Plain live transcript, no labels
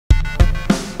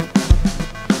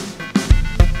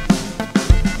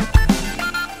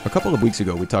couple of weeks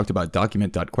ago, we talked about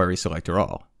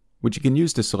document.querySelectorAll, which you can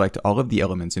use to select all of the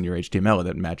elements in your HTML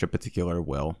that match a particular,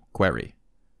 well, query.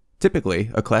 Typically,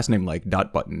 a class name like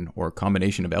 .button or a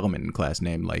combination of element and class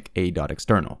name like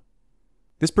a.external.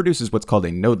 This produces what's called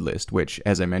a Nodelist, which,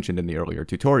 as I mentioned in the earlier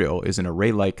tutorial, is an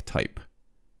array-like type.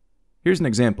 Here's an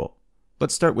example.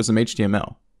 Let's start with some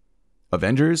HTML.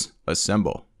 Avengers,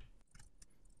 assemble.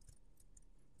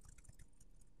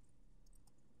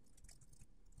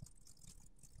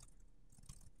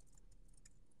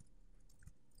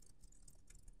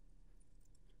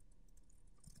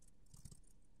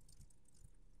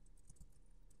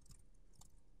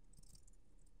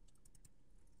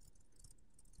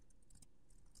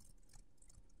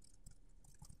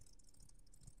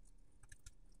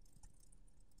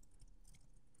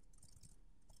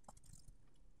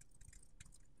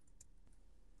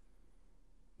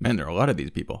 Man, there are a lot of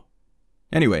these people.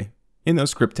 Anyway, in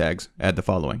those script tags, add the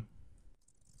following.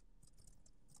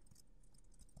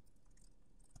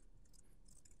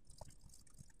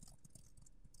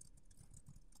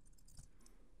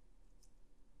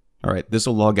 Alright, this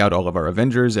will log out all of our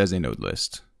Avengers as a node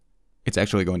list. It's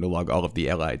actually going to log all of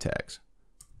the li tags.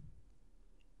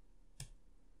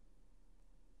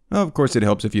 Of course, it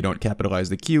helps if you don't capitalize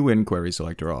the Q in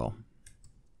querySelectorAll.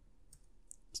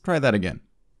 Let's try that again.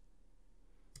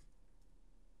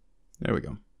 There we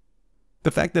go. The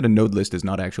fact that a node list is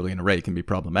not actually an array can be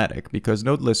problematic because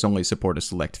node lists only support a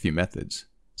select few methods,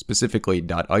 specifically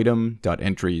 .item,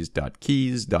 .entries,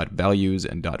 .keys, .values,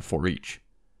 and .foreach.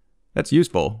 That's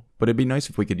useful, but it'd be nice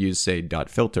if we could use, say,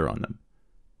 .filter on them.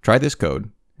 Try this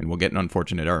code, and we'll get an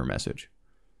unfortunate error message.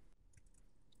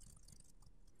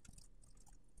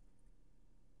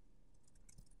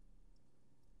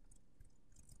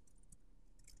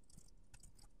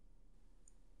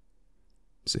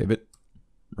 Save it.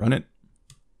 Run it.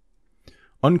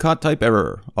 Uncaught type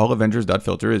error. All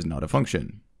Avengers.filter is not a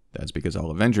function. That's because all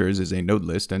Avengers is a node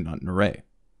list and not an array.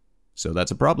 So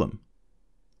that's a problem.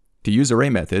 To use array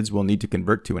methods, we'll need to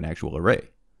convert to an actual array.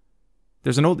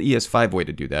 There's an old ES5 way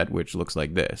to do that, which looks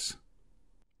like this.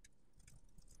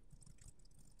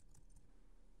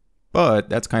 But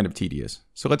that's kind of tedious,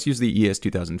 so let's use the ES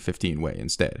 2015 way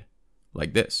instead.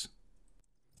 Like this.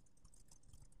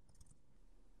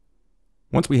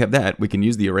 Once we have that, we can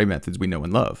use the array methods we know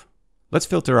and love. Let's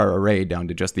filter our array down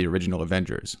to just the original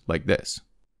Avengers, like this.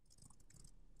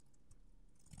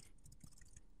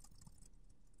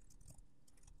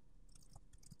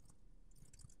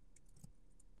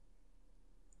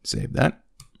 Save that.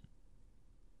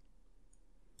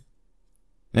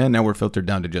 And now we're filtered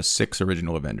down to just 6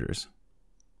 original Avengers.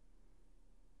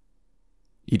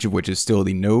 Each of which is still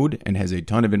the node and has a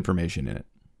ton of information in it.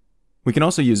 We can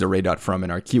also use array.from in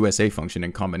our QSA function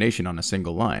in combination on a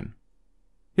single line.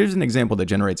 Here's an example that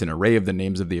generates an array of the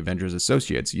names of the Avengers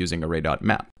associates using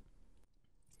array.map.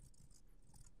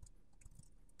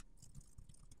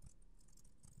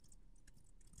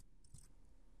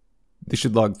 This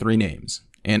should log 3 names: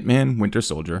 Ant-Man, Winter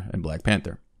Soldier, and Black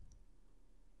Panther.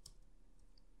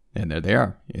 And there they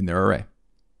are, in their array.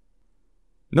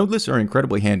 Node lists are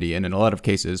incredibly handy, and in a lot of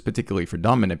cases, particularly for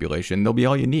DOM manipulation, they'll be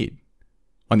all you need.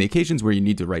 On the occasions where you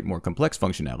need to write more complex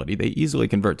functionality, they easily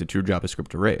convert to true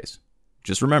JavaScript arrays.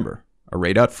 Just remember,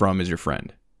 array.from is your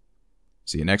friend.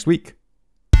 See you next week.